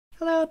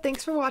Hello,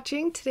 thanks for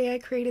watching. Today I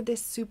created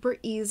this super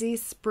easy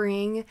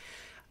spring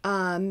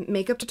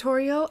makeup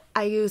tutorial.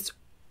 I used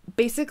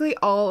basically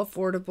all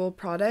affordable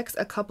products.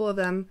 A couple of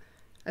them,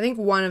 I think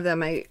one of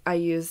them I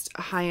used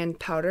a high-end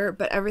powder,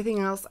 but everything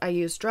else I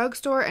used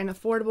drugstore and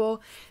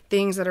affordable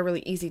things that are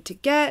really easy to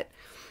get.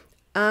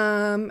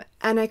 And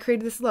I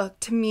created this look.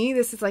 To me,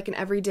 this is like an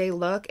everyday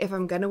look. If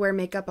I'm gonna wear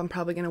makeup, I'm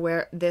probably gonna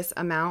wear this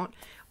amount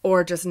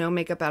or just no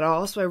makeup at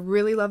all. So I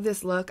really love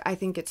this look. I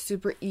think it's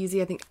super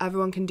easy. I think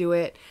everyone can do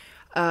it.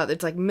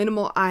 It's like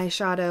minimal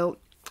eyeshadow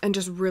and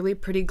just really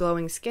pretty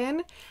glowing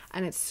skin.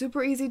 And it's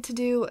super easy to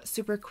do,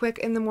 super quick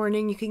in the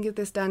morning. You can get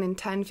this done in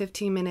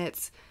 10-15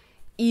 minutes,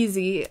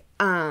 easy.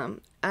 And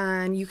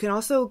you can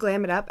also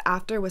glam it up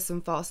after with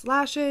some false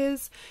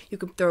lashes. You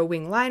can throw a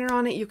wing liner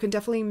on it. You can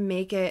definitely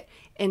make it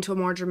into a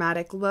more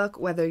dramatic look,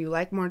 whether you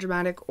like more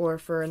dramatic or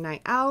for a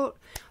night out.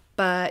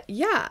 But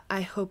yeah, I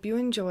hope you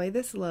enjoy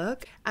this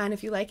look. And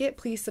if you like it,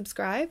 please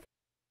subscribe.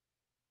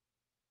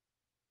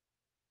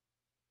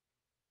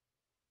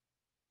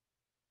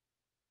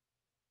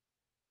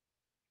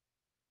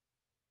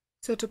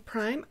 So to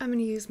prime, I'm going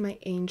to use my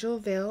Angel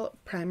Veil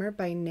primer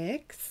by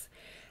NYX.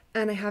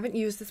 And I haven't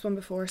used this one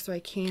before, so I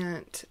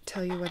can't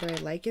tell you whether I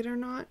like it or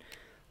not.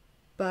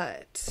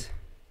 But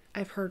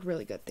I've heard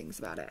really good things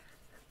about it.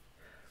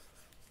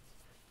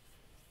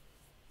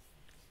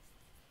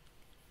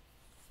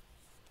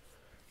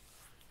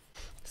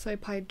 So I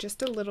applied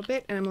just a little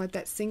bit, and I'm going to let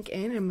that sink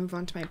in and move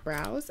on to my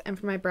brows. And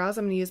for my brows,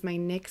 I'm going to use my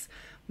NYX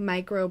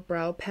Micro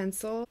Brow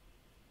Pencil.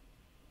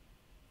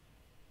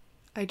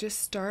 I just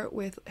start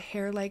with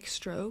hair-like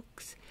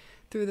strokes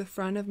through the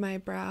front of my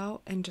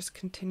brow and just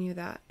continue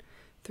that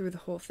through the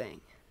whole thing.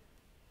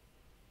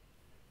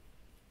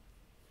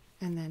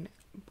 And then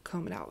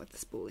comb it out with the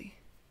spoolie.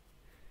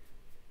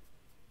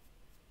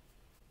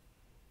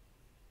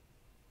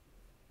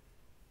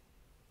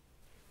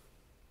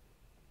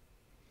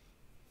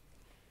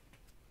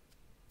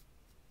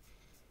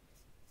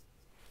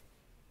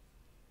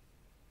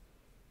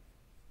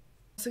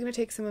 I'm also going to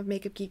take some of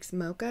Makeup Geek's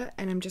Mocha,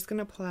 and I'm just going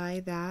to apply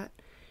that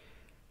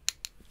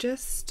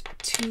just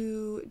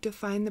to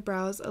define the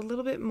brows a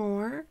little bit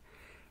more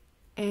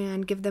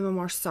and give them a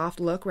more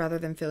soft look rather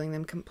than filling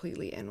them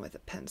completely in with a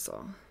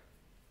pencil.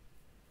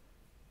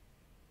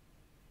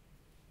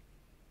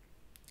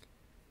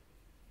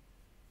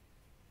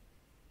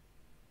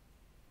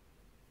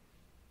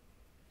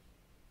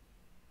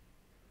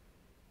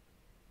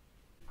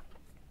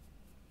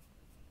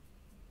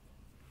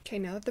 Okay,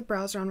 now that the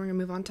brows are on, we're going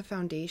to move on to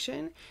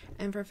foundation.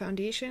 And for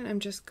foundation, I'm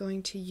just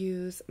going to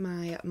use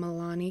my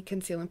Milani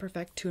Conceal and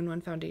Perfect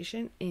 2-in-1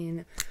 foundation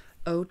in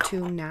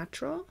 02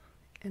 Natural.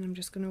 And I'm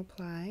just going to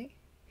apply.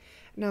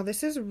 Now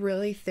this is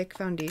really thick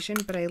foundation,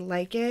 but I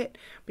like it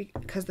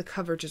because the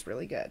coverage is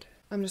really good.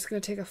 I'm just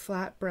going to take a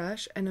flat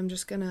brush and I'm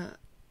just going to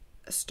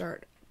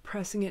start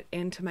pressing it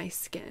into my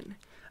skin.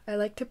 I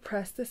like to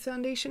press this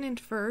foundation in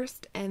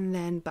first and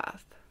then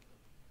buff.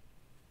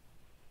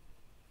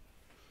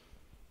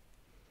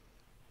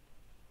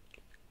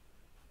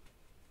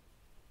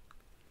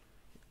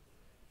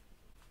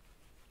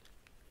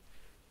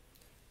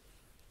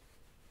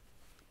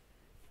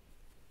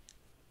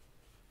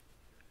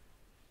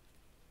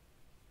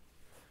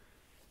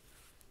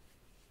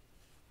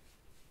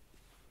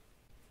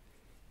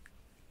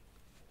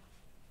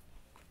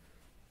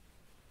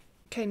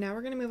 Okay, now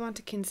we're going to move on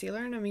to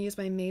concealer, and I'm going to use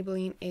my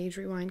Maybeline Age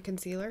Rewind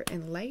Concealer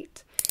in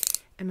Light.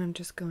 And I'm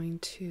just going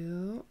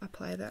to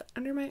apply that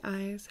under my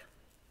eyes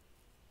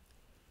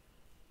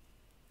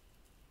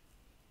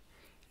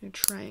in a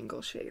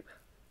triangle shape.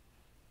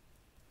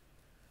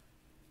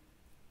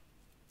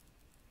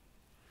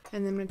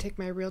 And then I'm going to take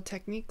my Real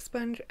Technique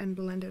sponge and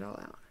blend it all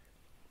out.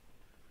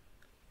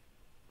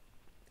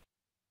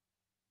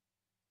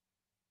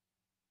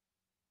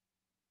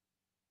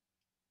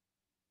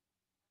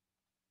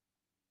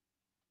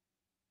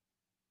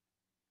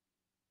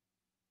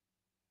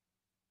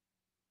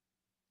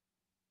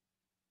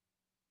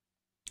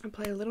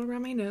 Apply a little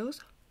around my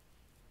nose.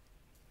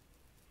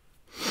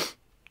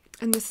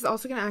 And this is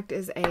also going to act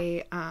as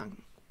a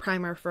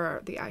primer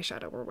for the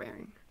eyeshadow we're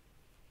wearing.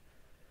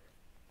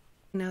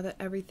 Now that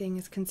everything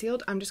is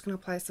concealed, I'm just going to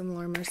apply some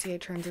Mercier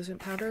translucent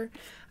powder.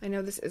 I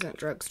know this isn't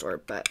drugstore,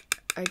 but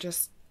I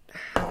just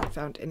haven't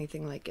found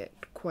anything like it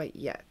quite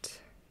yet.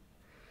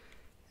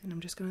 And I'm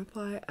just going to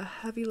apply a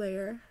heavy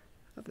layer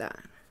of that.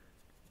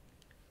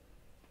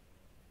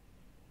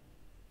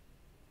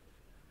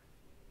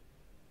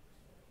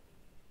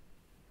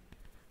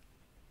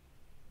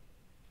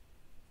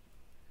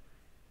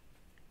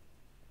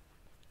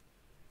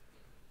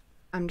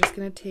 I'm just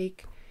going to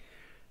take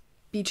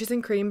Beaches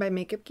and Cream by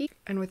Makeup Geek,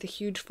 and with a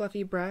huge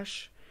fluffy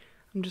brush,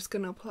 I'm just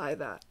going to apply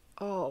that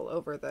all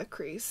over the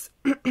crease.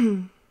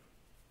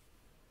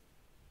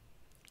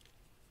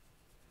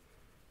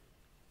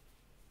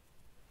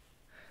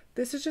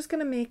 This is just going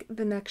to make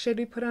the next shade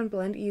we put on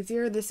blend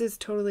easier. This is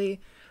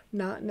totally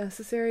not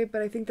necessary,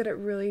 but I think that it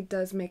really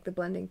does make the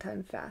blending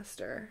time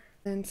faster.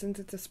 And since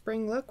it's a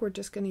spring look, we're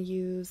just going to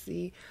use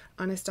the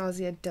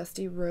Anastasia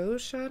Dusty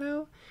Rose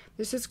shadow.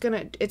 This is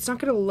it's not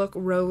going to look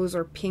rose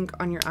or pink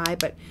on your eye,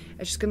 but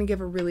it's just going to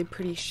give a really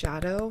pretty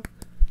shadow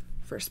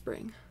for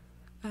spring.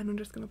 And I'm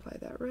just going to apply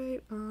that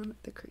right on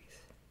the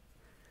crease.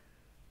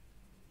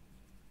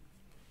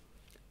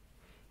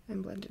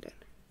 And blend it in.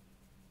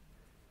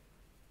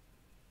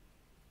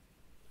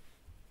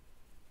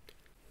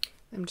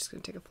 I'm just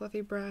going to take a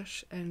fluffy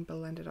brush and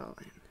blend it all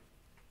in.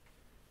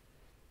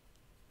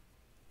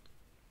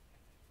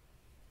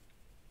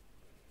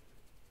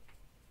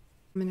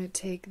 I'm going to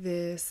take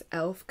this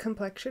e.l.f.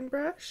 complexion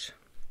brush,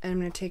 and I'm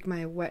going to take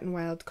my Wet n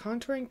Wild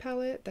contouring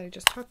palette that I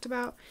just talked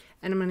about,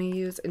 and I'm going to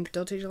use in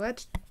Dolce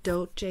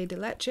de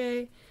Leche.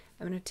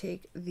 I'm going to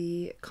take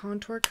the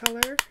contour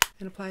color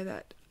and apply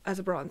that as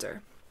a bronzer.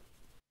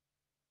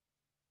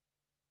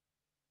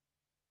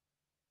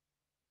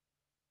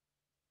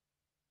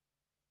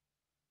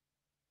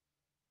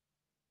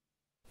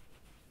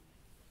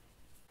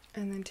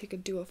 And then take a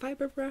dual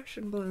fiber brush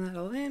and blend that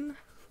all in.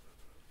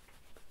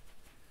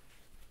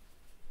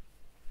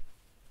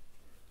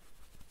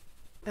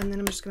 And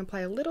then I'm just going to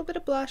apply a little bit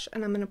of blush,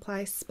 and I'm going to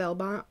apply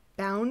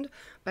Spellbound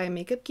by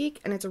Makeup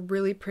Geek, and it's a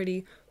really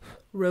pretty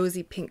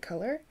rosy pink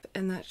color,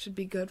 and that should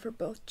be good for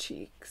both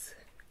cheeks.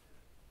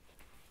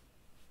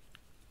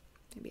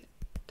 Maybe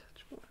a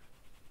touch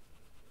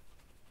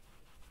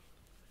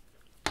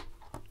more.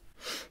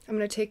 I'm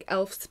going to take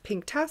e.l.f.'s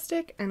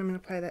Pinktastic, and I'm going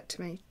to apply that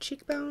to my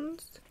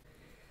cheekbones.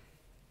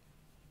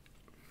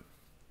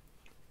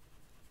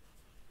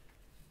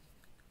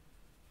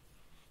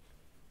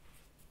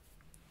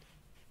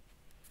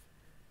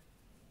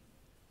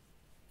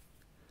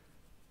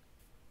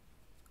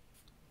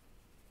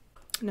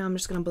 Now I'm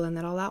just going to blend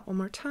that all out one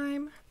more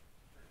time.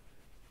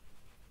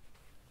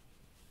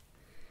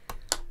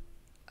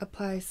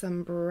 Apply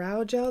some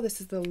brow gel. This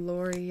is the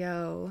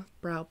Loreal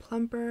Brow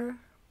Plumper.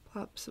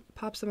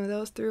 Pop some of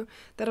those through.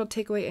 That'll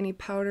take away any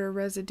powder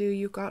residue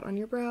you got on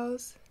your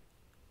brows.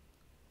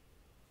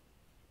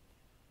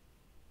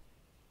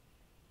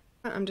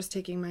 I'm just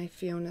taking my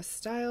Fiona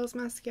Stiles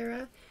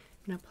mascara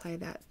and apply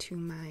that to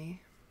my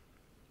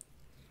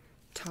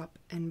top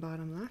and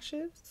bottom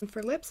lashes. And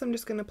for lips, I'm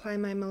just going to apply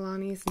my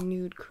Milani's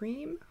Nude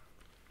Creme.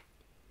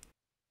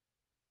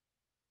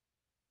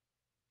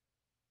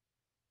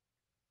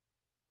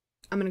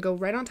 I'm going to go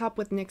right on top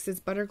with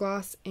NYX's Butter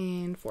Gloss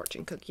and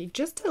Fortune Cookie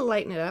just to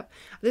lighten it up.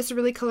 This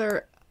really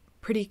color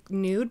pretty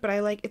nude, but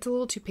it's a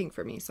little too pink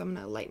for me, so I'm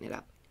going to lighten it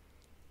up.